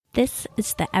This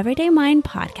is the Everyday Mind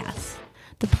Podcast,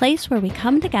 the place where we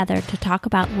come together to talk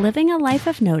about living a life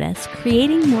of notice,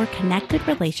 creating more connected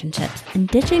relationships, and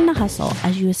ditching the hustle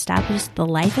as you establish the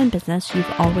life and business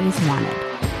you've always wanted.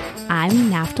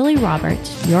 I'm Naftali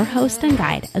Roberts, your host and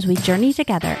guide as we journey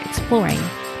together exploring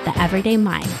the Everyday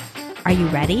Mind. Are you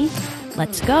ready?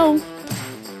 Let's go!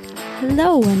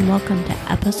 Hello and welcome to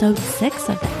episode 6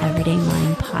 of the Everyday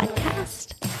Mind Podcast.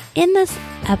 In this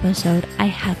episode, I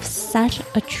have such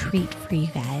a treat for you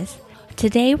guys.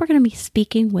 Today, we're going to be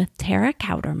speaking with Tara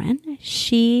Kauderman.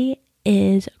 She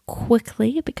is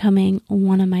quickly becoming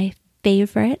one of my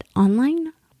favorite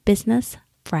online business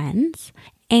friends.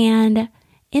 And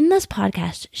in this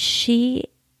podcast, she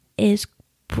is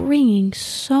bringing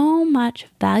so much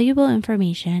valuable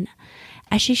information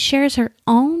as she shares her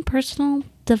own personal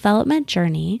development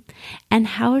journey and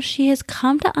how she has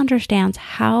come to understand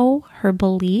how her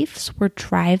beliefs were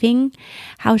driving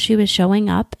how she was showing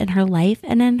up in her life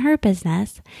and in her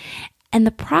business, and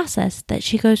the process that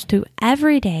she goes through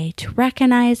every day to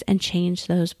recognize and change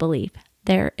those beliefs.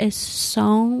 There is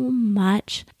so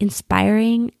much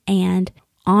inspiring and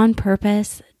on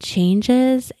purpose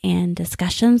changes and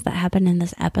discussions that happen in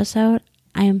this episode.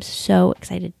 I am so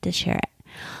excited to share it.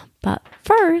 But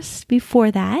first,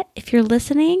 before that, if you're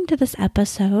listening to this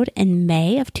episode in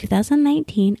May of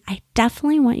 2019, I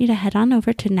definitely want you to head on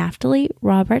over to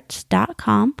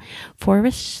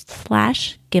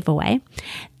naftaliroberts.com/giveaway.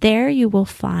 There you will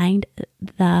find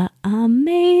the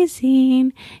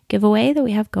amazing giveaway that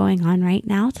we have going on right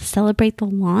now to celebrate the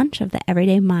launch of the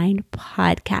Everyday Mind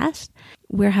podcast.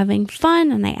 We're having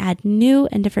fun and I add new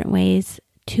and different ways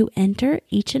to enter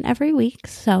each and every week.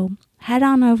 So head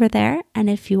on over there, and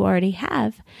if you already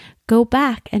have, go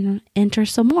back and enter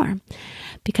some more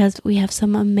because we have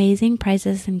some amazing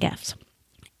prizes and gifts.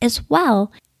 As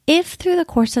well, if through the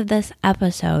course of this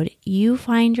episode, you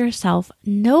find yourself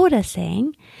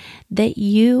noticing that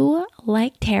you,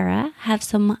 like Tara, have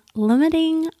some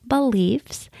limiting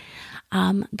beliefs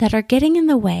that are getting in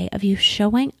the way of you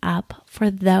showing up for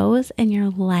those in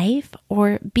your life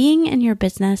or being in your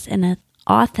business in an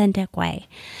authentic way,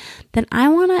 then I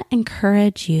want to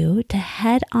encourage you to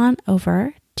head on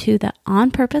over to the On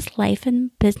Purpose Life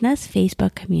and Business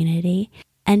Facebook community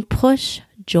and push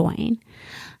join.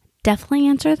 Definitely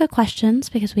answer the questions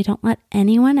because we don't let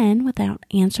anyone in without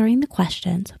answering the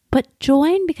questions, but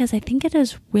join because I think it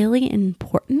is really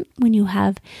important when you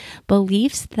have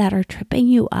beliefs that are tripping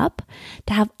you up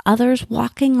to have others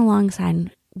walking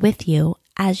alongside with you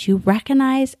as you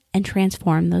recognize and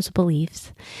transform those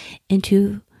beliefs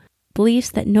into beliefs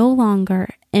that no longer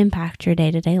impact your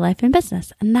day-to-day life and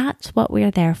business. And that's what we're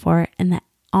there for in the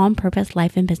On Purpose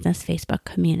Life and Business Facebook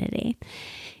community.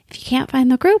 If you can't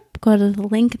find the group, go to the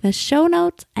link in the show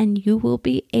notes and you will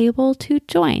be able to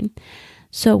join.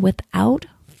 So without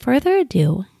further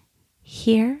ado,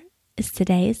 here is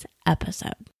today's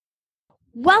episode.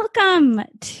 Welcome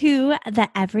to the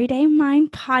Everyday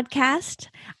Mind Podcast.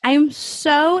 I am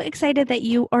so excited that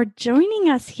you are joining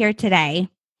us here today.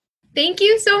 Thank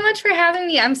you so much for having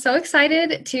me. I'm so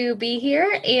excited to be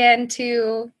here and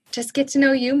to just get to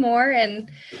know you more. And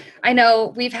I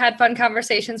know we've had fun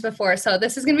conversations before, so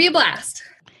this is going to be a blast.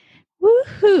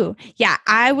 Woohoo. Yeah,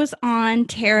 I was on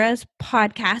Tara's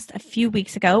podcast a few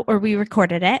weeks ago, or we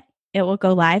recorded it. It will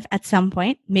go live at some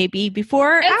point, maybe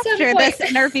before or after this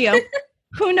interview.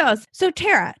 Who knows? So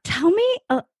Tara, tell me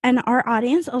and our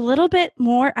audience a little bit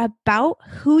more about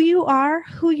who you are,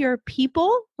 who your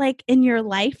people like in your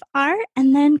life are,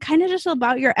 and then kind of just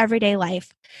about your everyday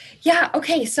life. Yeah.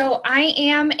 Okay. So I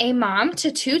am a mom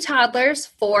to 2 toddlers,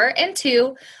 4 and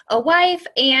 2, a wife,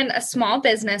 and a small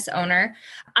business owner.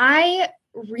 I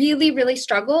really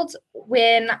struggled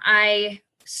when I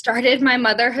started my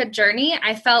motherhood journey.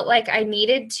 I felt like I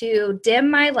needed to dim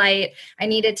my light. I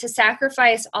needed to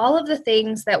sacrifice all of the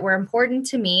things that were important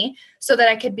to me so that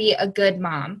I could be a good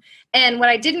mom. And what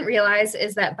I didn't realize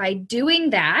is that by doing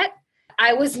that,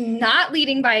 I was not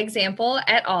leading by example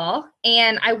at all.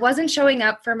 And I wasn't showing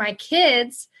up for my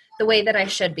kids the way that I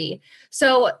should be.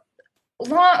 So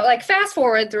fast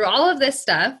forward through all of this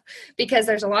stuff because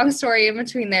there's a long story in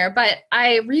between there, but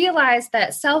I realized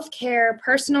that self-care,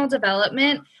 personal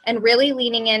development, and really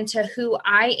leaning into who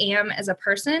I am as a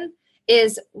person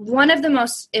is one of the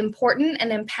most important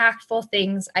and impactful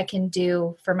things I can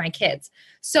do for my kids.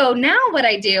 So now what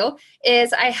I do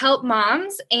is I help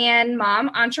moms and mom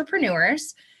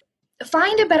entrepreneurs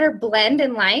find a better blend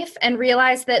in life and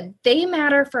realize that they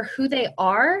matter for who they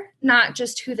are, not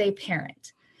just who they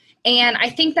parent. And I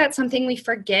think that's something we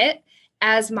forget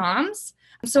as moms.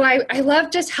 So I love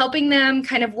just helping them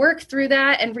kind of work through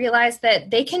that and realize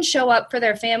that they can show up for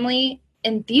their family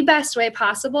in the best way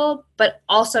possible, but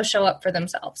also show up for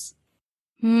themselves.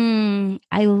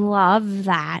 I love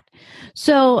that.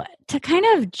 So to kind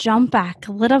of jump back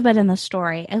a little bit in the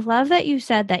story, I love that you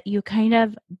said that you kind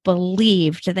of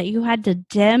believed that you had to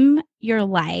dim your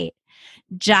light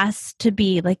just to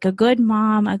be like a good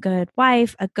mom, a good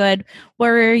wife,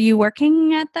 were you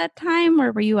working at that time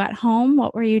or were you at home?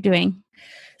 What were you doing?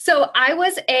 So I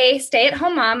was a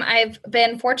stay-at-home mom. I've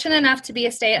been fortunate enough to be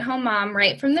a stay-at-home mom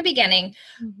right from the beginning,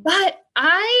 but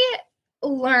I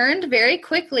learned very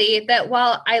quickly that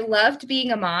while I loved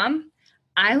being a mom,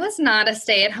 I was not a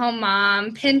stay-at-home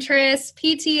mom, Pinterest,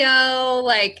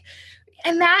 PTO,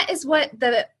 and that is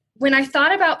when I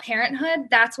thought about parenthood,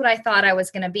 that's what I thought I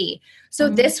was going to be. So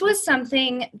this was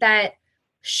something that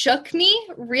shook me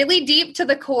really deep to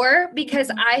the core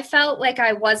because I felt like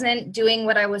I wasn't doing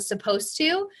what I was supposed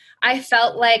to. I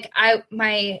felt like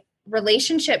my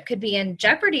relationship could be in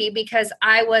jeopardy because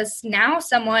I was now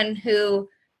someone who,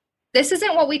 this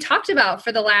isn't what we talked about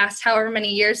for the last however many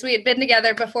years we had been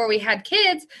together before we had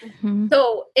kids.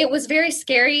 So it was very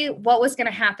scary what was going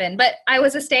to happen. But I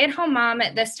was a stay-at-home mom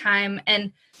at this time,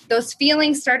 and those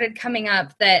feelings started coming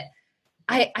up that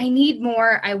I need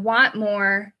more, I want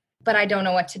more, but I don't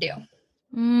know what to do.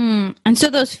 And so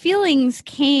those feelings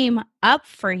came up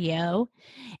for you.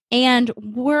 And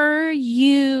were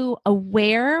you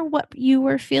aware what you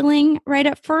were feeling right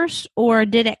at first, or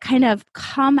did it kind of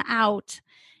come out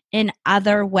in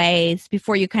other ways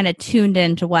before you kind of tuned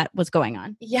into what was going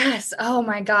on? Yes. Oh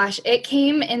my gosh. It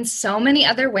came in so many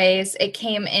other ways. It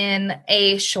came in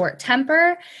a short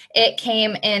temper. It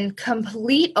came in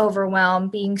complete overwhelm,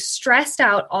 being stressed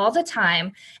out all the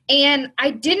time. And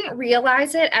I didn't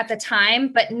realize it at the time,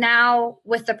 but now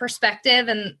with the perspective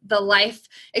and the life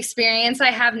experience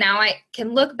I have now, I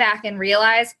can look back and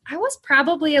realize I was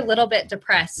probably a little bit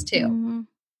depressed too.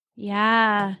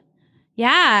 Yeah.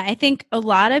 Yeah, I think a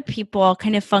lot of people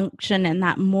kind of function in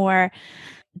that more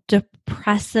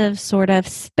depressive sort of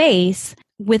space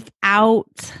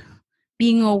without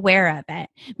being aware of it.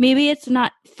 Maybe it's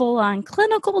not full on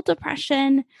clinical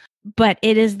depression, but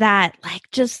it is that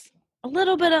just a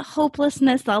little bit of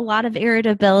hopelessness, a lot of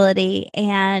irritability,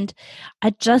 and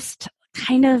just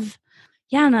kind of,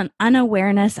 an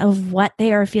unawareness of what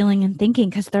they are feeling and thinking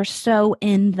because they're so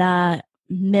in the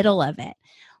middle of it.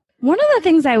 One of the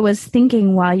things I was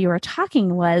thinking while you were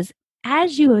talking was,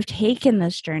 as you have taken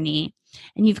this journey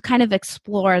and you've kind of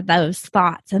explored those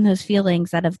thoughts and those feelings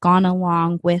that have gone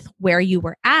along with where you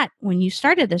were at when you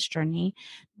started this journey,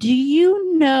 do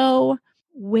you know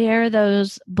where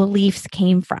those beliefs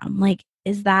came from?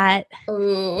 Is that...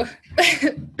 Ooh,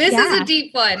 this is a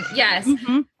deep one. Yes.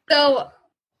 So,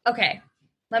 okay,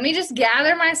 let me just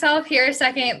gather myself here a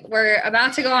second. We're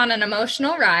about to go on an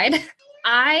emotional ride.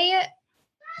 I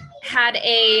had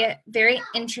a very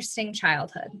interesting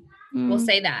childhood. We'll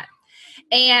say that.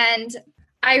 And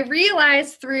I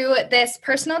realized through this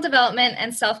personal development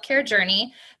and self-care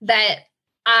journey that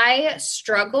I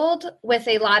struggled with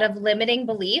a lot of limiting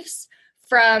beliefs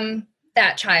from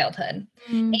that childhood.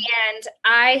 And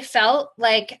I felt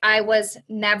like I was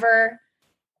never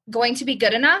going to be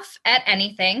good enough at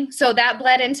anything. So that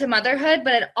bled into motherhood,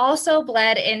 but it also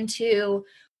bled into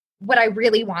what I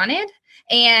really wanted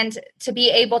and to be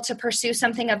able to pursue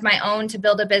something of my own, to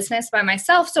build a business by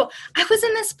myself. So I was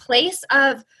in this place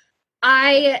of,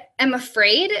 I am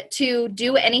afraid to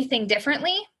do anything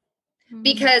differently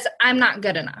because I'm not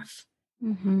good enough.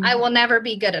 I will never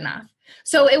be good enough.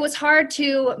 So it was hard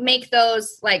to make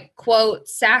those quote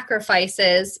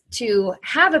sacrifices to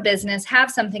have a business, have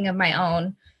something of my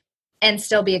own, and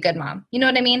still be a good mom. You know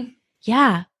what I mean?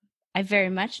 Yeah, I very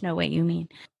much know what you mean.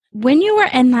 When you were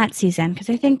in that season, because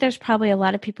I think there's probably a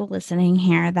lot of people listening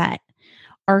here that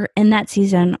are in that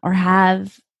season or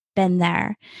have been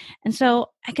there. And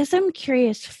so I guess I'm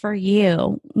curious for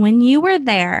you, when you were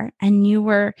there and you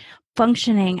were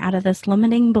functioning out of this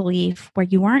limiting belief where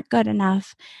you weren't good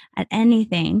enough at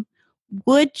anything,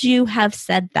 would you have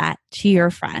said that to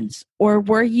your friends? Or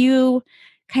were you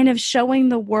kind of showing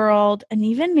the world and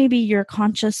even maybe your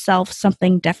conscious self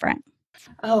something different?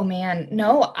 Oh man,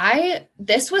 no,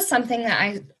 this was something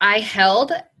that I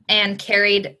held and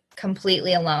carried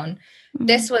completely alone.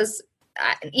 This was,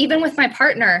 even with my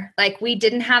partner, we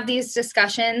didn't have these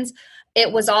discussions.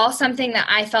 It was all something that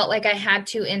I felt like I had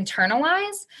to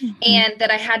internalize and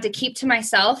that I had to keep to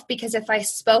myself, because if I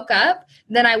spoke up,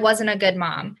 then I wasn't a good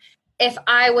mom. If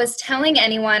I was telling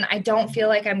anyone I don't feel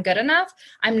like I'm good enough,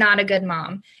 I'm not a good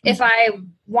mom. If I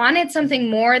wanted something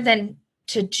more than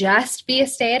to just be a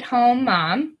stay-at-home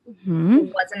mom,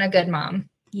 wasn't a good mom.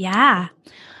 Yeah.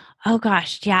 Oh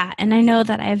gosh, yeah. And I know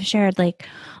that I've shared like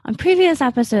on previous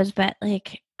episodes, but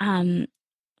like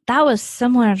that was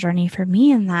similar journey for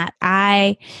me in that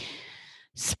I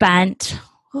spent,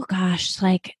 oh gosh,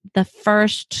 like the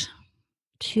first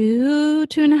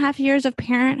 2.5 years of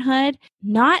parenthood,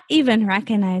 not even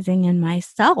recognizing in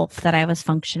myself that I was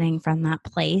functioning from that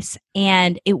place.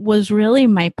 And it was really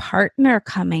my partner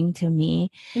coming to me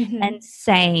Mm-hmm. and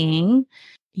saying,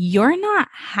 "You're not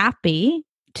happy."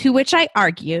 To which I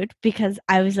argued because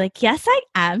I was like, yes, I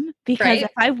am. Because Right?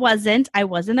 if I wasn't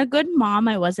a good mom.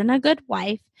 I wasn't a good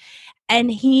wife. And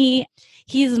he's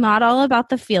not all about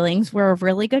the feelings. We're a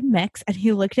really good mix. And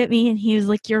he looked at me and he was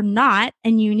like, "You're not,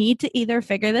 and you need to either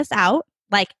figure this out,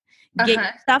 like get your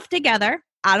Uh-huh. stuff together.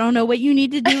 I don't know what you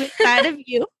need to do inside of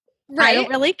you. I don't Right?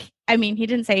 really I mean, he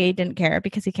didn't say he didn't care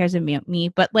because he cares about me,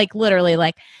 but like literally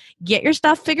like get your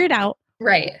stuff figured out,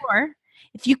 Right. or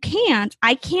if you can't,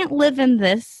 I can't live in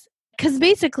this." Cuz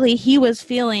basically he was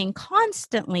feeling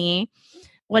constantly,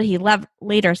 what he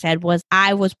later said was,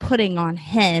 I was putting on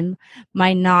him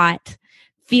my not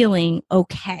feeling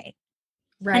okay.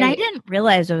 And I Right. didn't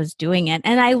realize I was doing it.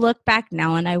 And I look back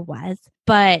now and I was.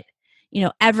 But,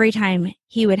 every time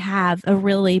he would have a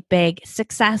really big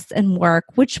success in work,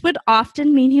 which would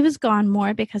often mean he was gone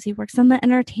more because he works in the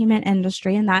entertainment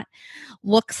industry and that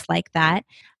looks like that,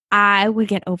 I would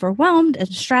get overwhelmed and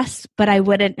stressed, but I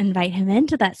wouldn't invite him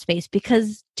into that space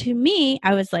because to me,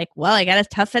 I was like, well, I got to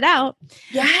tough it out. Um,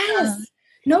 Yes.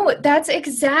 No, that's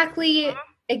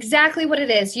exactly what it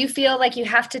is. You feel like you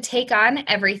have to take on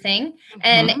everything.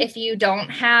 And mhm. if you don't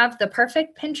have the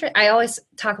perfect Pinterest, I always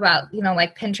talk about,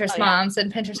 like Oh, Pinterest yeah. moms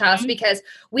and Pinterest house, Mhm. because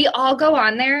we all go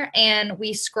on there and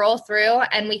we scroll through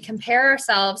and we compare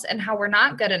ourselves and how we're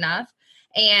not good enough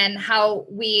and how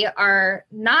we are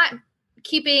not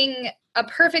keeping a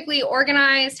perfectly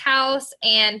organized house.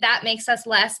 And that makes us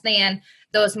less than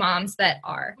those moms that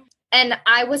are. And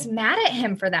I was mad at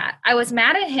him for that. I was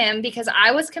mad at him because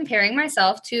I was comparing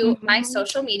myself to my Mhm.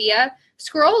 social media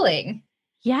scrolling.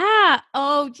 Yeah.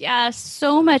 Oh, yeah.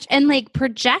 So much. And like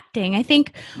projecting. Okay,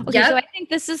 so I Yep. think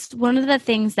this is one of the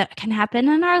things that can happen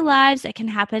in our lives, it can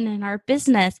happen in our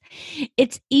business.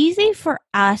 It's easy for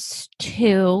us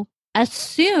to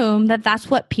assume that that's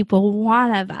what people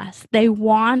want of us. They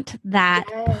want that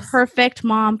Yes. perfect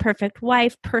mom, perfect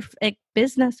wife, perfect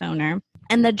business owner.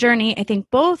 And the journey I think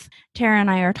both Tara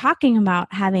and I are talking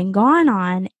about having gone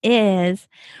on is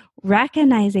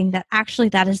recognizing that actually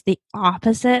that is the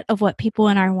opposite of what people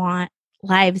in our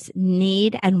lives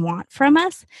need and want from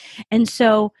us. And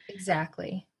so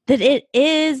Exactly. that it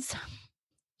is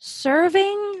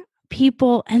serving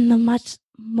people in the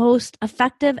most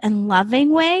effective and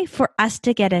loving way for us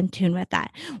to get in tune with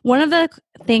that. One of the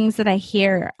things that I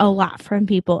hear a lot from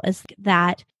people is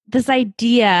that this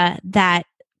idea that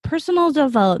personal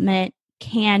development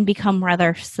can become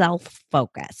rather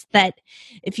self-focused, that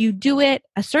if you do it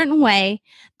a certain way,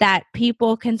 that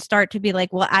people can start to be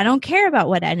like, well, I don't care about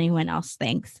what anyone else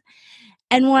thinks.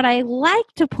 And what I like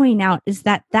to point out is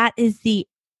that that is the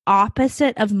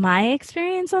opposite of my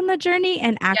experience on the journey,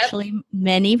 and Yep. actually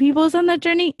many people's on the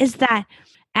journey, is that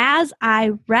as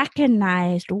I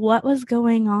recognized what was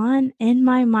going on in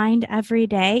my mind every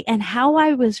day and how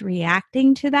I was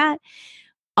reacting to that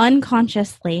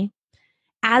unconsciously,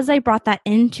 as I brought that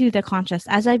into the conscious,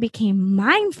 as I became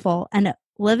mindful and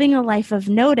living a life of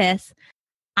notice,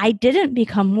 I didn't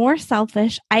become more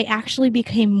selfish. I actually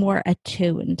became more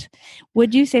attuned.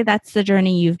 Would you say that's the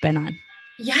journey you've been on?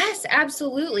 Yes,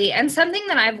 absolutely. And something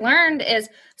that I've learned is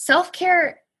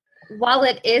self-care, while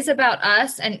it is about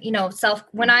us, and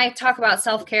when I talk about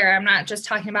self-care, I'm not just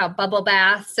talking about bubble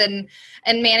baths and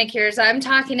manicures. I'm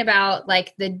talking about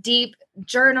like the deep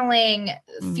journaling,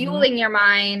 Mm-hmm. fueling your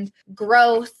mind,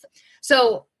 growth.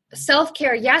 So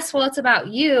self-care, yes, well, it's about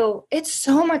you. It's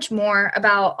so much more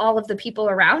about all of the people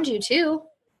around you too.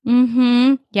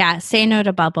 Mm-hmm. Yeah. Say no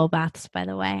to bubble baths, by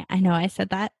the way. I know I said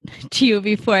that to you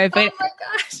before, Oh but my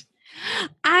gosh.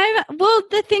 well,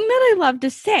 the thing that I love to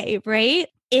say, right?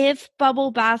 If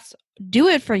bubble baths do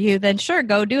it for you, then sure,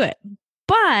 go do it.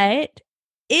 But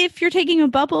if you're taking a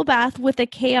bubble bath with a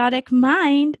chaotic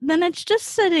mind, then it's just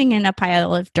sitting in a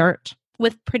pile of dirt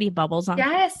with pretty bubbles on top.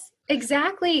 Yes,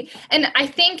 exactly. And I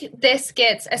think this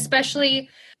gets, especially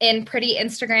in pretty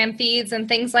Instagram feeds and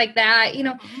things like that,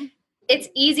 it's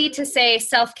easy to say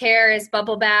self-care is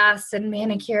bubble baths and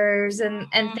manicures and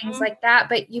things Mhm. like that.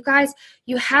 But you guys,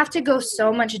 you have to go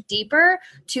so much deeper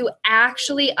to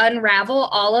actually unravel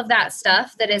all of that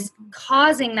stuff that is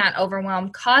causing that overwhelm,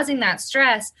 causing that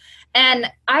stress.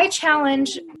 And I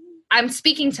challenge, I'm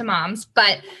speaking to moms,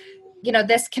 but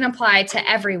this can apply to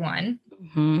everyone.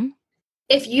 Mhm.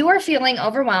 if you are feeling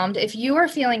overwhelmed, if you are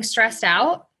feeling stressed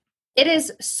out, it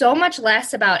is so much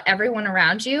less about everyone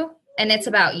around you and it's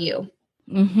about you.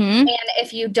 Mm-hmm. And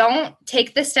if you don't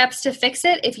take the steps to fix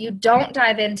it, if you don't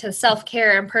dive into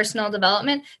self-care and personal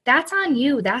development, that's on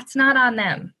you. That's not on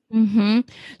them. Mm-hmm.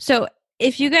 So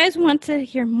if you guys want to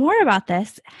hear more about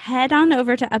this, head on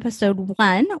over to episode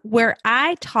 1, where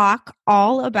I talk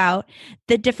all about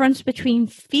the difference between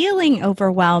feeling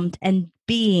overwhelmed and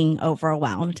being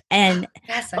overwhelmed. And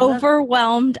Yes,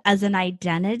 overwhelmed as an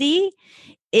identity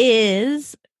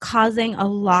is causing a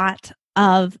lot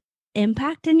of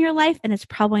impact in your life, and it's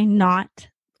probably not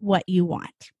what you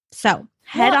want. So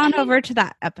head on over to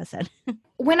that episode.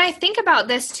 When I think about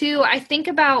this too, I think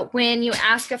about when you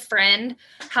ask a friend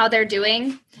how they're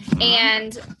doing,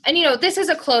 and you know, this is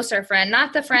a closer friend,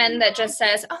 not the friend that just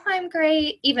says, "Oh, I'm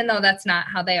great," even though that's not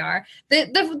how they are.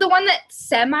 The one that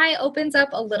semi opens up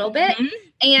a little bit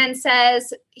and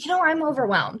says, "You know, I'm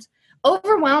overwhelmed."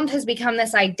 Overwhelmed has become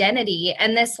this identity,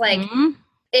 and this like,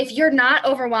 if you're not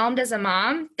overwhelmed as a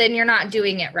mom, then you're not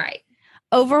doing it right.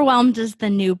 Overwhelmed is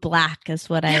the new black, is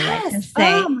what I like to say.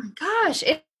 Oh my gosh,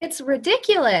 it's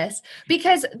ridiculous,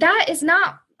 because that is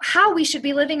not how we should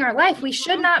be living our life. We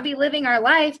should not be living our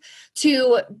life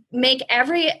to make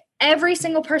every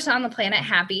single person on the planet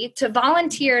happy, to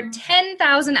volunteer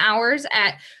 10,000 hours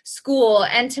at school,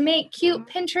 and to make cute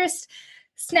Pinterest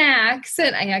snacks.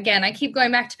 And again, I keep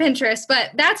going back to Pinterest, but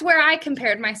that's where I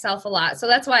compared myself a lot. So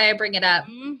that's why I bring it up.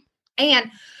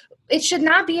 And it should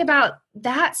not be about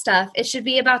that stuff. It should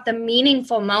be about the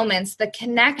meaningful moments, the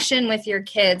connection with your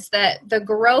kids, the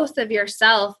growth of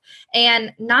yourself,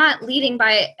 and not leading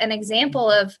by an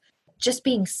example of just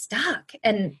being stuck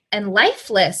and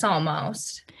lifeless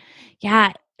almost.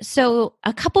 Yeah. So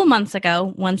a couple months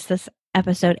ago, once this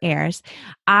episode airs,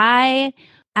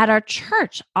 at our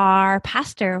church, our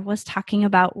pastor was talking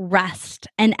about rest,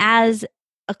 and as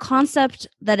a concept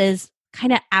that is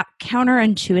kind of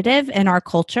counterintuitive in our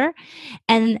culture.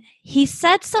 And he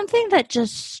said something that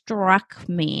just struck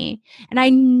me, and I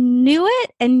knew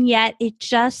it, and yet it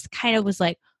just kind of was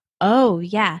like, oh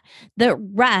yeah, the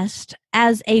rest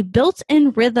as a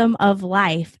built-in rhythm of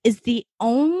life is the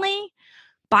only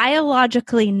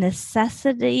biologically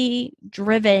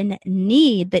necessity-driven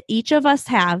need that each of us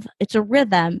have. It's a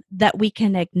rhythm that we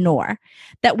can ignore,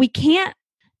 that we can't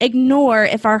ignore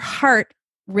if our heart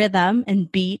rhythm and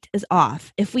beat is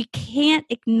off. If we can't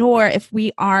ignore if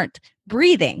we aren't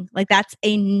breathing, like that's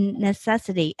a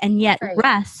necessity. And yet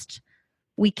rest,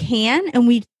 we can, and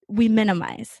we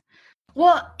minimize.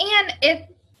 Well, and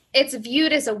it's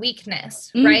viewed as a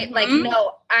weakness, right? Like,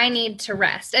 no, I need to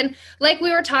rest. And like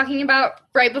we were talking about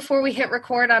right before we hit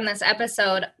record on this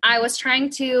episode, I was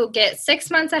trying to get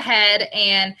 6 months ahead,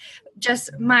 and just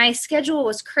my schedule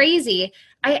was crazy.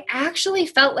 I actually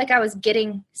felt like I was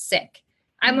getting sick.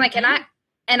 I'm like, and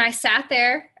I sat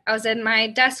there, I was in my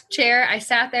desk chair, I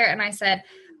sat there and I said,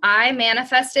 I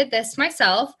manifested this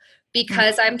myself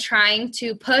because I'm trying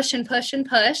to push and push and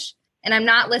push, and I'm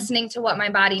not listening to what my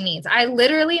body needs. I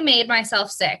literally made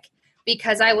myself sick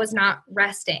because I was not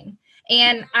resting.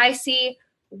 And I see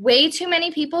way too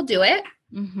many people do it.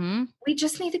 We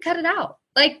just need to cut it out.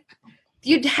 Like,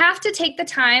 you'd have to take the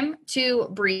time to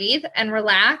breathe and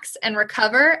relax and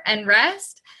recover and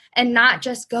rest, and not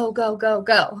just go, go, go,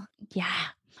 go. Yeah.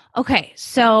 Okay.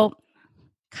 So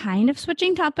kind of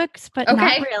switching topics, but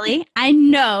not really. I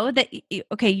know that,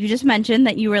 you just mentioned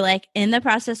that you were like in the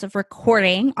process of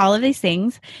recording all of these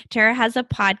things. Tara has a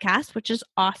podcast, which is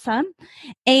awesome.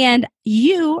 And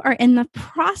you are in the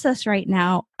process right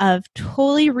now of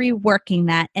totally reworking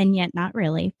that, and yet not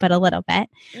really, but a little bit.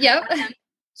 Yep.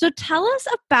 So tell us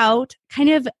about kind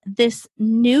of this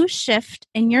new shift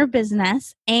in your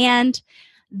business, and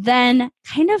then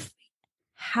kind of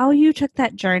how you took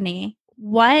that journey.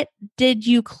 What did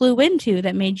you clue into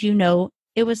that made you know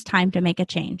it was time to make a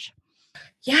change?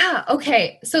 Yeah.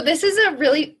 Okay. So this is a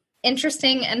really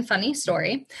interesting and funny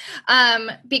story,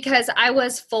 because I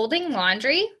was folding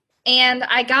laundry, and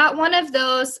I got one of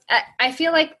those. I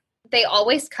feel like they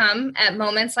always come at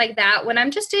moments like that when I'm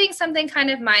just doing something kind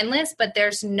of mindless, but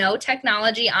there's no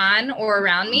technology on or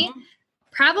around me.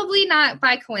 Probably not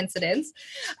by coincidence.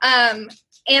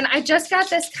 And I just got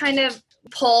this kind of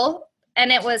pull,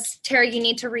 and it was, Tara, you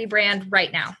need to rebrand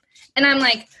right now. And I'm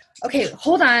like, okay,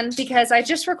 hold on, because I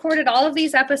just recorded all of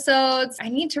these episodes. I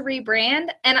need to rebrand.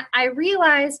 And I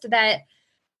realized that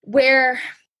where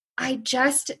I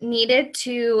just needed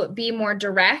to be more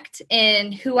direct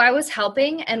in who I was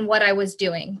helping and what I was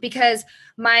doing, because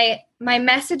my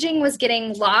messaging was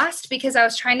getting lost because I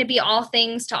was trying to be all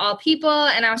things to all people,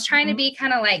 and I was trying to be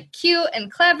kind of like cute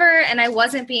and clever, and I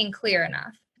wasn't being clear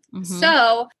enough.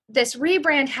 So this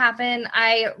rebrand happened.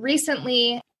 I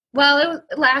recently, well, it was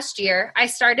last year, I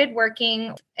started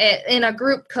working in a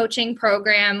group coaching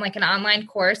program, like an online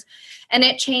course, and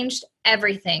it changed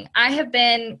everything. I have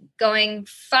been going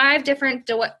 5 different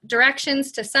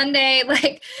directions to Sunday,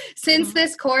 like since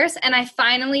this course, and I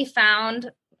finally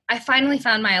found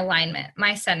my alignment,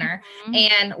 my center.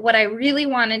 And what I really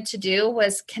wanted to do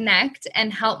was connect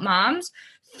and help moms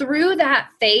through that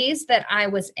phase that I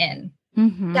was in,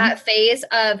 that phase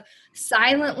of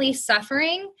silently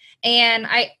suffering. And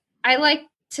I like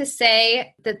to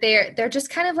say that they're just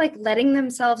kind of like letting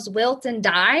themselves wilt and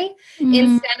die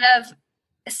instead of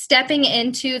stepping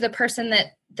into the person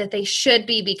that they should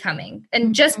be becoming.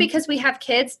 And just because we have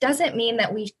kids doesn't mean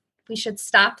that we should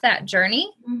stop that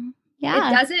journey. Yeah.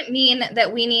 It doesn't mean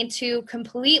that we need to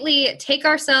completely take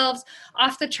ourselves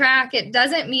off the track. It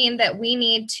doesn't mean that we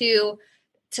need to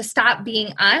stop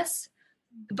being us,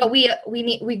 but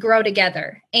we grow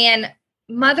together. And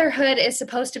motherhood is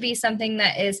supposed to be something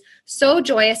that is so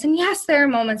joyous. And yes, there are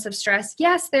moments of stress.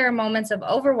 Yes, there are moments of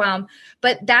overwhelm,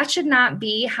 but that should not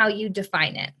be how you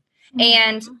define it.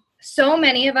 And so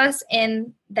many of us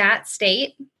in that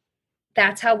state,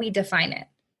 that's how we define it.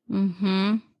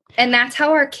 And that's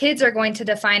how our kids are going to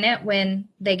define it when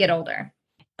they get older.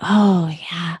 Oh,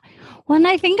 yeah. When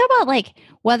I think about like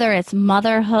whether it's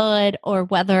motherhood or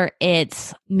whether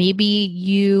it's maybe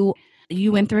you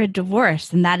went through a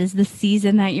divorce and that is the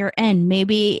season that you're in.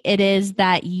 Maybe it is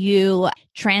that you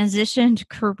transitioned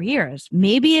careers.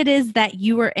 Maybe it is that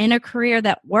you were in a career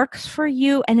that works for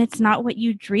you and it's not what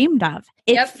you dreamed of.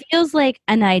 It feels like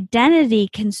an identity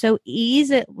can so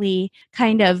easily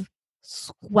kind of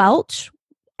squelch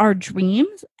our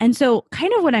dreams. And so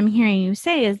kind of what I'm hearing you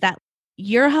say is that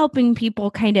you're helping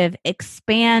people kind of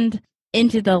expand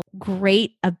into the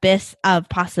great abyss of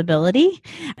possibility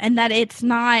and that it's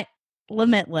not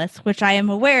limitless, which I am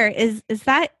aware is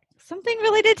that something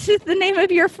related to the name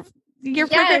of your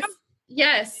program?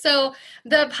 Yes. So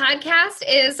the podcast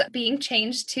is being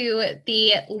changed to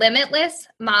the Limitless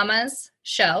Mamas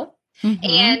Show.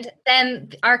 And then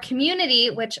our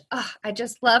community, which I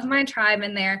just love my tribe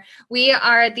in there. We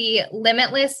are the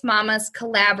Limitless Mamas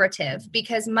Collaborative,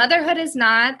 because motherhood is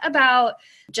not about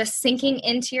just sinking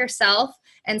into yourself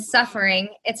and suffering.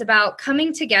 It's about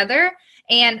coming together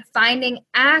and finding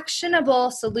actionable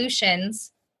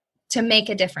solutions to make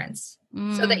a difference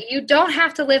so that you don't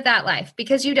have to live that life,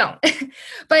 because you don't.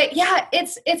 But yeah,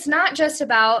 it's not just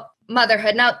about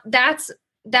motherhood. Now that's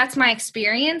my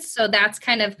experience. So that's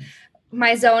kind of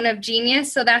my zone of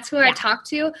genius. So that's who I talk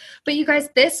to. But you guys,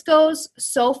 this goes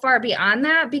so far beyond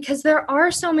that, because there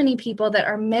are so many people that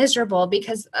are miserable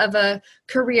because of a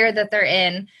career that they're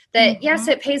in that, yes,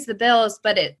 it pays the bills,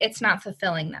 but it's not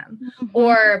fulfilling them.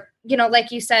 Or,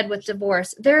 like you said, with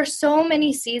divorce, there are so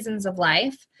many seasons of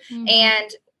life.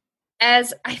 And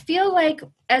as I feel like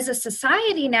as a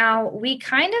society now, we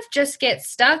kind of just get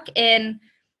stuck in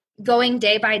going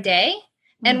day by day.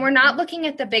 And we're not looking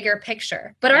at the bigger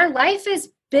picture, but our life is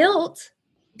built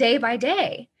day by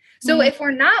day. So if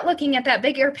we're not looking at that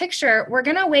bigger picture, we're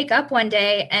going to wake up one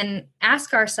day and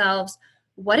ask ourselves,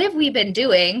 what have we been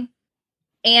doing?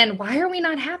 And why are we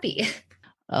not happy?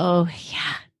 Oh,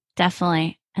 yeah,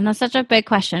 definitely. And that's such a big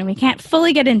question. We can't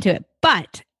fully get into it.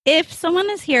 But if someone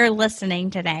is here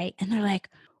listening today and they're like,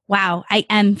 wow, I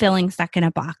am feeling stuck in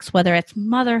a box, whether it's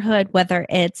motherhood, whether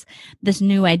it's this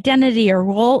new identity or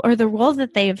role, or the role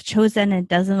that they have chosen and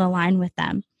doesn't align with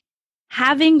them.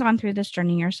 Having gone through this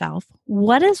journey yourself,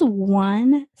 what is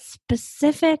one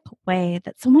specific way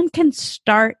that someone can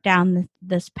start down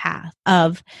this path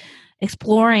of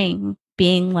exploring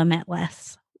being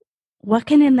limitless? What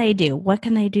can they do? What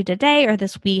can they do today or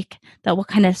this week that will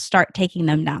kind of start taking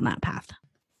them down that path?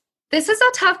 This is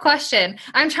a tough question.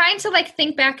 I'm trying to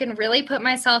think back and really put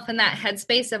myself in that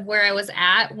headspace of where I was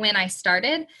at when I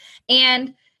started.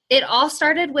 And it all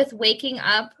started with waking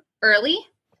up early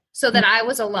so that I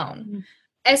was alone,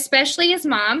 especially as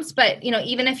moms. But,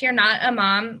 even if you're not a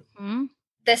mom,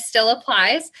 this still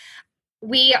applies.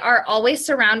 We are always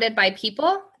surrounded by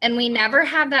people, and we never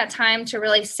have that time to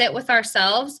really sit with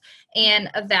ourselves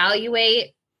and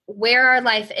evaluate where our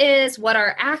life is, what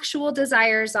our actual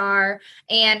desires are,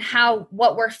 and how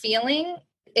what we're feeling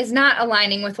is not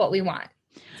aligning with what we want.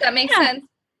 Does that make sense?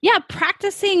 Yeah,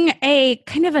 practicing a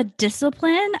kind of a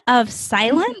discipline of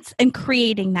silence and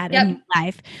creating that in your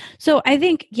life. So I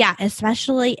think,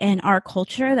 especially in our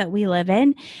culture that we live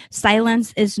in,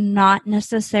 silence is not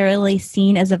necessarily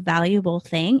seen as a valuable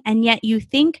thing. And yet you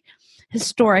think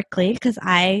historically, because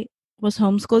I was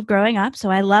homeschooled growing up,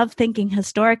 so I love thinking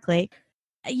historically,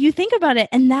 you think about it,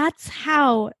 and that's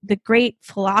how the great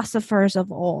philosophers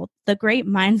of old, the great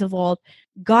minds of old,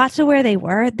 got to where they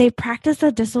were. They practiced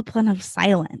a discipline of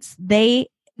silence. They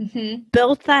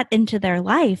built that into their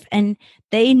life, and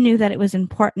they knew that it was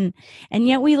important. And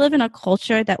yet we live in a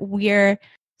culture that we're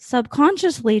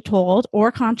subconsciously told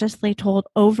or consciously told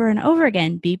over and over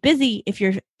again, be busy. If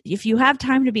you have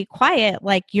time to be quiet,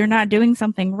 like you're not doing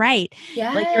something right.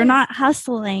 Yes. Like you're not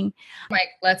hustling. Like,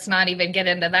 let's not even get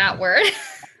into that word.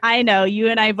 I know you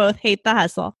and I both hate the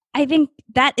hustle. I think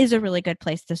that is a really good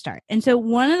place to start. And so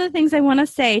one of the things I want to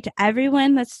say to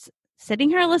everyone that's sitting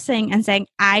here listening and saying,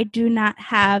 I do not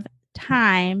have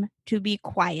time to be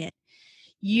quiet.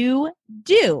 You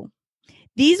do.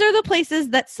 These are the places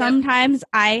that sometimes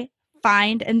I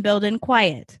find and build in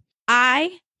quiet.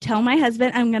 I tell my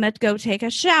husband I'm going to go take a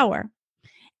shower.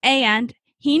 And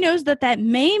he knows that that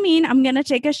may mean I'm going to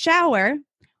take a shower,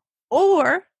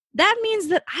 or that means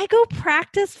that I go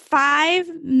practice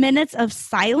 5 minutes of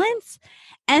silence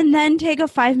and then take a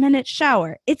 5-minute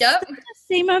shower. It's the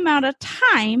same amount of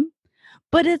time,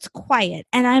 but it's quiet,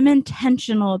 and I'm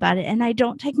intentional about it, and I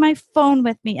don't take my phone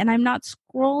with me, and I'm not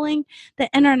scrolling the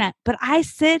internet, but I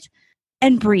sit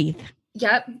and breathe.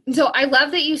 Yep. So I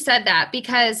love that you said that,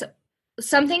 because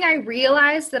something I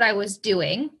realized that I was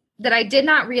doing that I did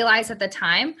not realize at the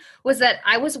time was that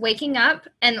I was waking up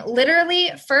and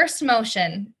literally first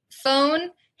motion,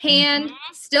 phone, hand,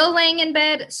 still laying in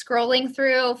bed, scrolling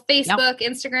through Facebook,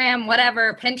 Instagram,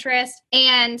 whatever, Pinterest.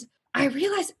 And I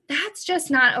realized that's just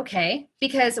not okay,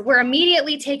 because we're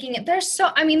immediately taking it.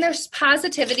 There's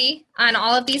positivity on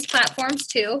all of these platforms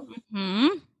too,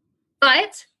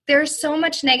 but there's so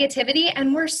much negativity,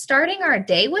 and we're starting our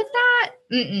day with that.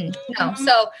 No.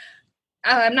 So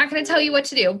I'm not going to tell you what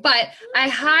to do, but I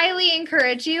highly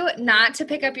encourage you not to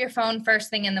pick up your phone first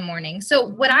thing in the morning. So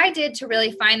what I did to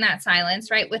really find that silence,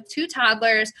 right, with 2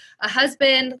 toddlers, a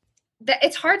husband,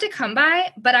 it's hard to come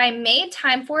by, but I made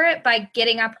time for it by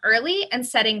getting up early and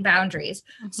setting boundaries.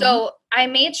 So I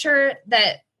made sure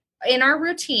that in our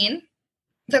routine,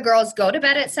 the girls go to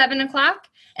bed at 7:00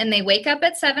 and they wake up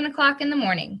at 7:00 in the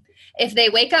morning. If they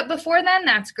wake up before then,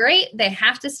 that's great. They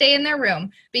have to stay in their room,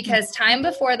 because time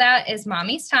before that is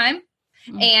mommy's time.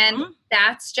 And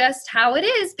that's just how it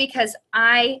is, because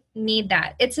I need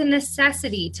that. It's a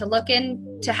necessity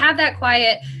to have that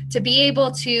quiet, to be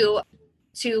able to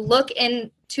look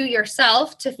into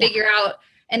yourself, to figure out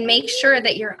and make sure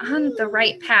that you're on the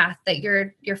right path, that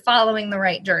you're following the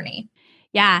right journey.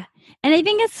 Yeah. And I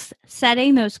think it's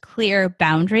setting those clear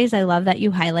boundaries. I love that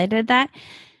you highlighted that.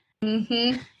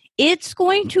 It's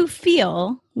going to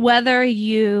feel, whether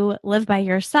you live by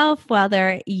yourself,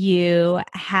 whether you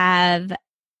have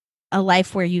a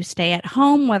life where you stay at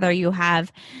home, whether you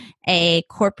have a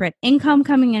corporate income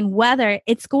coming in, whether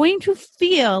it's going to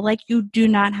feel like you do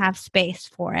not have space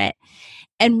for it.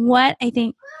 And what I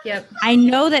think, I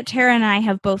know that Tara and I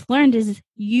have both learned is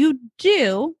you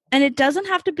do, and it doesn't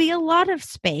have to be a lot of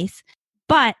space,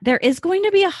 but there is going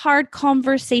to be a hard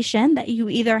conversation that you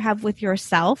either have with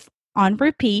yourself on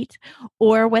repeat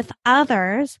or with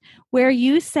others, where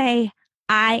you say,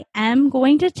 I am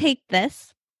going to take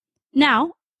this.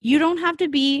 Now, you don't have to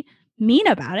be mean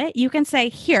about it. You can say,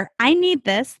 here, I need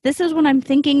this. This is when I'm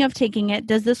thinking of taking it.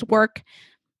 Does this work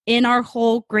in our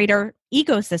whole greater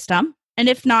ecosystem? And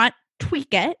if not,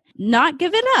 tweak it, not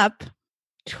give it up,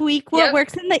 tweak what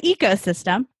works in the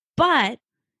ecosystem. But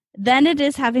then it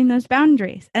is having those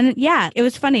boundaries. And it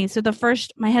was funny. So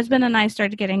my husband and I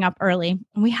started getting up early,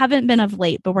 and we haven't been of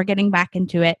late, but we're getting back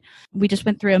into it. We just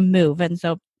went through a move, and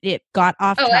so it got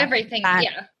off track. Everything.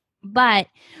 But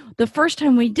the first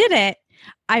time we did it,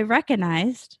 I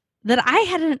recognized that I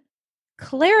hadn't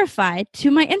clarified to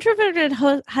my introverted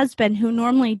husband, who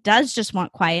normally does just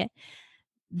want quiet,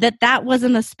 that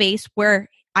wasn't a space where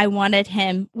I wanted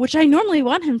him, which I normally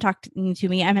want him talking to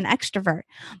me. I'm an extrovert,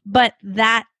 but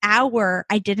that hour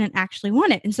I didn't actually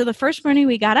want it. And so the first morning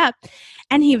we got up,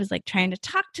 and he was like trying to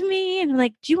talk to me and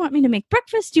like, do you want me to make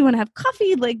breakfast? Do you want to have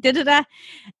coffee? Like, da-da-da.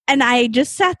 And I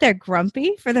just sat there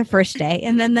grumpy for the first day.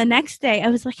 And then the next day I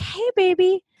was like, hey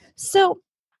baby, so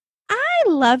I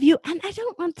love you, and I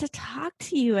don't want to talk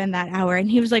to you in that hour. And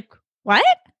he was like, what?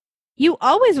 You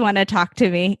always want to talk to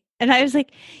me. And I was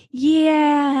like,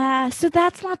 yeah, so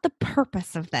that's not the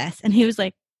purpose of this. And he was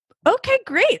like, okay,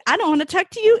 great. I don't want to talk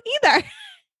to you either.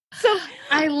 So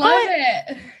I love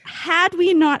it. Had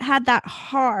we not had that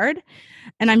hard,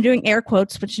 and I'm doing air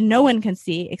quotes, which no one can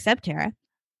see except Tara,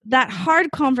 that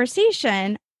hard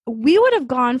conversation, we would have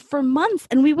gone for months,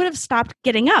 and we would have stopped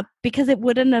getting up, because it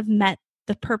wouldn't have met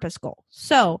the purpose goal.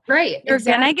 So right, you're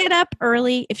exactly. going to get up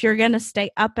early if you're going to stay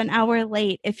up an hour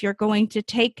late, if you're going to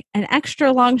take an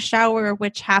extra long shower,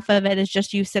 which half of it is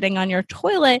just you sitting on your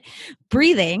toilet,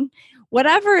 breathing,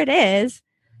 whatever it is.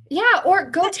 Yeah. Or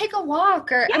go take a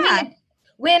walk. Or, Yeah. I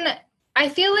mean, I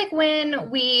feel like when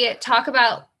we talk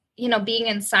about, being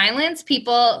in silence,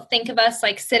 people think of us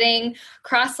like sitting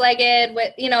cross-legged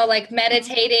with, like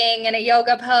meditating in a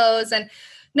yoga pose. And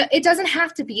no, it doesn't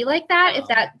have to be like that if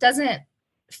that doesn't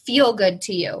feel good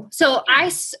to you. So I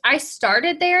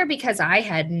started there because I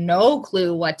had no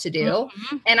clue what to do.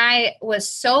 And I was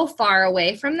so far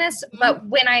away from this. But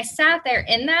when I sat there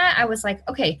in that, I was like,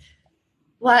 okay,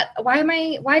 why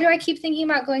do I keep thinking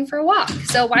about going for a walk?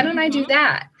 So why don't I do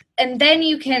that? And then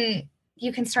you can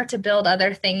start to build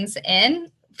other things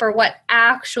in for what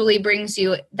actually brings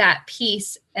you that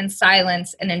peace and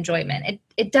silence and enjoyment.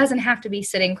 It doesn't have to be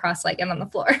sitting cross-legged on the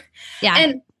floor. Yeah.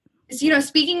 And,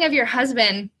 speaking of your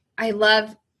husband, I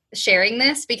love sharing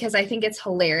this because I think it's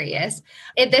hilarious.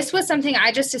 This was something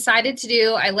I just decided to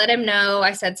do. I let him know.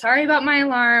 I said, sorry about my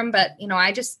alarm, but,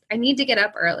 I need to get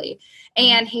up early.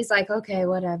 And he's like, okay,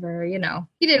 whatever,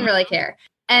 he didn't really care.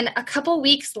 And a couple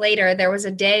weeks later, there was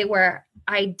a day where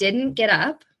I didn't get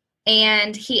up,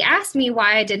 and he asked me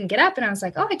why I didn't get up. And I was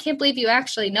like, oh, I can't believe you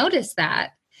actually noticed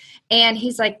that. And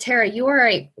he's like, Tara, you are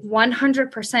a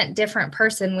 100% different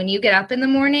person when you get up in the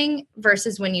morning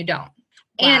versus when you don't.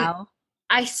 Wow. And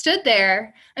I stood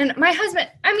there, and my husband,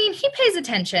 he pays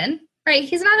attention, right?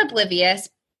 He's not oblivious,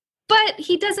 but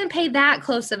he doesn't pay that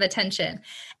close of attention.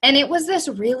 And it was this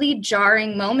really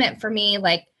jarring moment for me,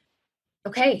 like,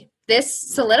 okay, this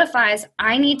solidifies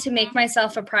I need to make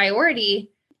myself a priority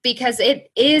because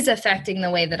it is affecting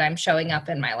the way that I'm showing up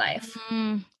in my life.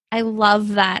 I love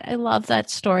that. I love that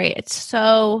story. It's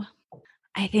so,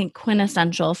 I think,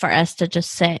 quintessential for us to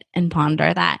just sit and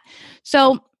ponder that.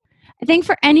 So I think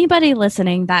for anybody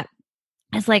listening that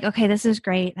is like, okay, this is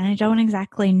great, and I don't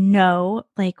exactly know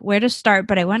like where to start,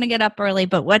 but I want to get up early,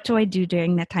 but what do I do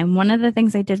during that time? One of the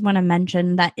things I did want to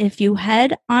mention that if you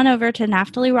head on over to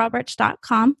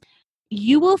NaftaliRoberts.com,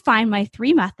 you will find my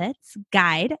 3 methods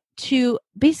guide to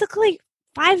basically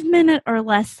 5-minute or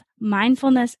less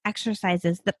mindfulness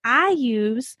exercises that I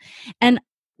use and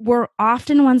were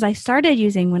often ones I started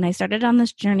using when I started on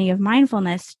this journey of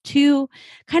mindfulness to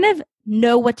kind of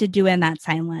know what to do in that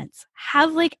silence,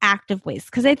 have like active ways.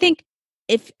 Because I think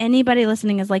if anybody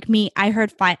listening is like me, I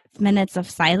heard 5 minutes of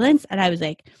silence and I was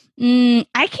like, I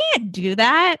can't do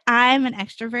that. I'm an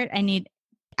extrovert.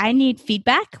 I need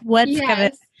feedback.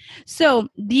 So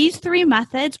these 3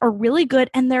 methods are really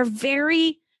good, and they're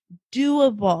very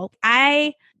doable.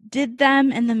 I did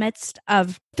them in the midst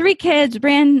of 3 kids,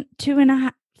 ran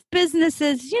 2.5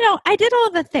 businesses. I did all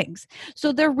the things.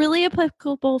 So they're really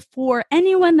applicable for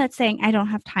anyone that's saying, I don't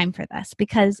have time for this,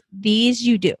 because these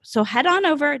you do. So head on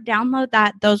over, download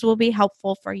that. Those will be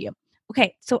helpful for you.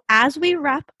 Okay, so as we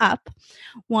wrap up,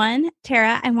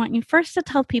 Tara, I want you first to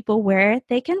tell people where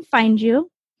they can find you.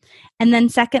 And then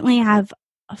secondly, I have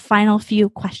a final few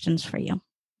questions for you.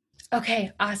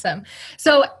 Okay, awesome.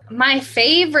 So my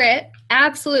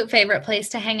absolute favorite place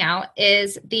to hang out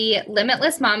is the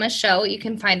Limitless Mama Show. You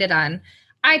can find it on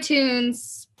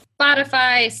iTunes,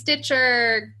 Spotify,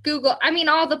 Stitcher, Google,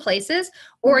 all the places.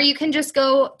 Or you can just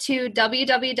go to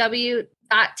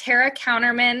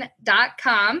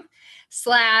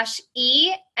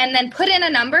www.taracounterman.com/E and then put in a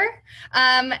number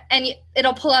and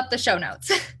it'll pull up the show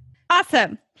notes.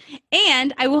 Awesome.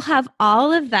 And I will have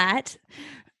all of that,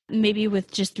 maybe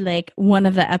with just like one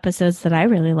of the episodes that I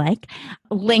really like,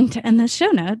 linked in the show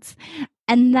notes.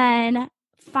 And then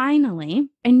finally,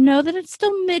 I know that it's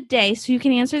still midday, so you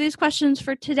can answer these questions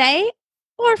for today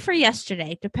or for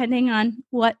yesterday, depending on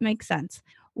what makes sense.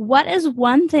 What is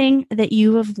one thing that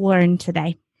you have learned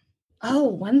today? Oh,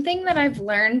 one thing that I've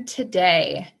learned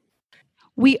today.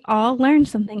 We all learn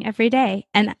something every day.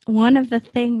 And one of the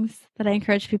things that I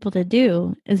encourage people to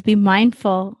do is be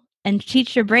mindful and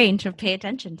teach your brain to pay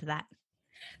attention to that.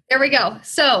 There we go.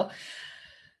 So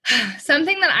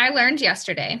something that I learned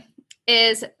yesterday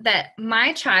is that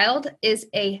my child is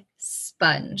a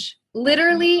sponge.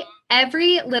 Literally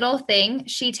every little thing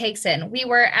she takes in. We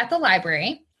were at the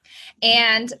library,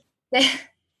 and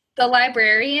the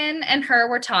librarian and her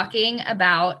were talking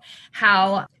about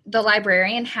how the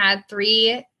librarian had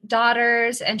 3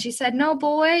 daughters, and she said, no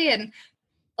boy. And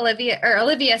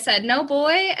Olivia said, no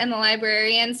boy. And the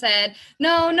librarian said,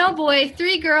 no boy,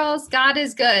 3 girls, God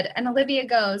is good. And Olivia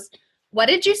goes, what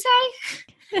did you say?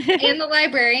 And the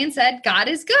librarian said, God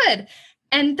is good.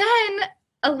 And then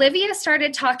Olivia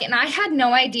started talking. I had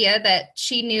no idea that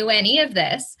she knew any of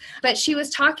this, but she was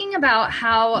talking about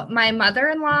how my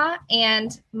mother-in-law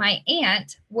and my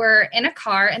aunt were in a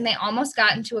car and they almost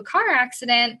got into a car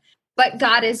accident, but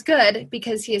God is good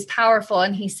because he is powerful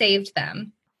and he saved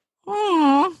them.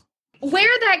 Aww.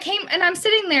 Where that came, and I'm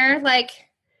sitting there like,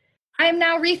 I'm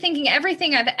now rethinking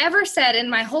everything I've ever said in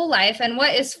my whole life and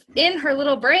what is in her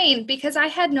little brain because I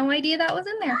had no idea that was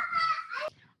in there.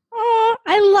 Oh,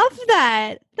 I love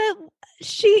that. That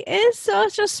she is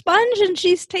such a sponge and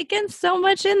she's taken so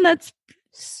much in. That's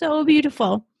so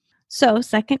beautiful. So,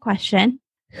 second question,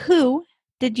 who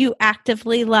did you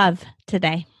actively love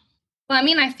today? Well, I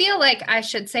mean, I feel like I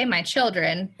should say my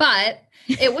children, but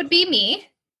it would be me.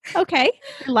 Okay.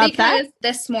 Love that. Because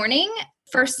this morning,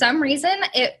 for some reason,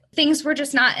 things were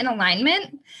just not in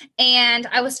alignment and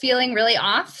I was feeling really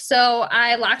off. So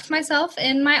I locked myself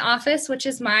in my office, which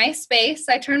is my space.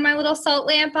 I turned my little salt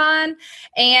lamp on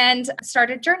and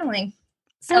started journaling.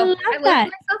 So I loved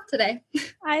myself today.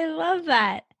 I love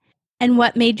that. And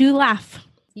what made you laugh?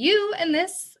 You and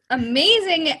this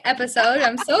amazing episode.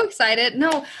 I'm so excited.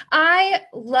 No, I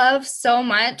love so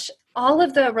much all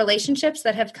of the relationships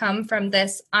that have come from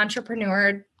this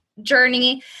entrepreneur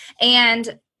journey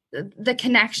and the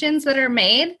connections that are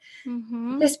made.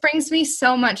 Mm-hmm. This brings me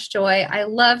so much joy. I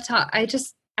love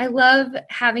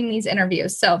having these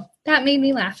interviews. So that made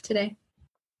me laugh today.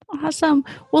 Awesome.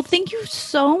 Well, thank you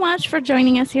so much for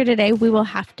joining us here today. We will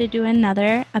have to do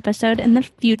another episode in the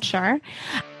future.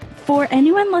 For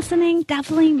anyone listening,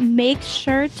 definitely make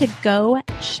sure to go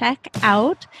check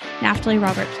out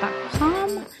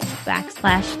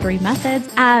NaftaliRoberts.com/3methods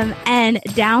and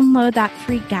download that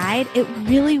free guide. It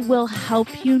really will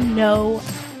help you know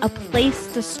a place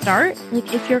to start.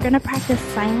 Like if you're going to practice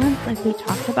silence like we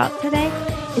talked about today,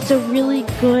 it's a really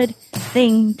good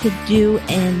thing to do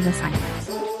in the silence.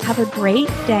 Have a great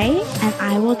day, and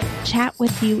I will chat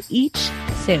with you each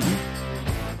soon.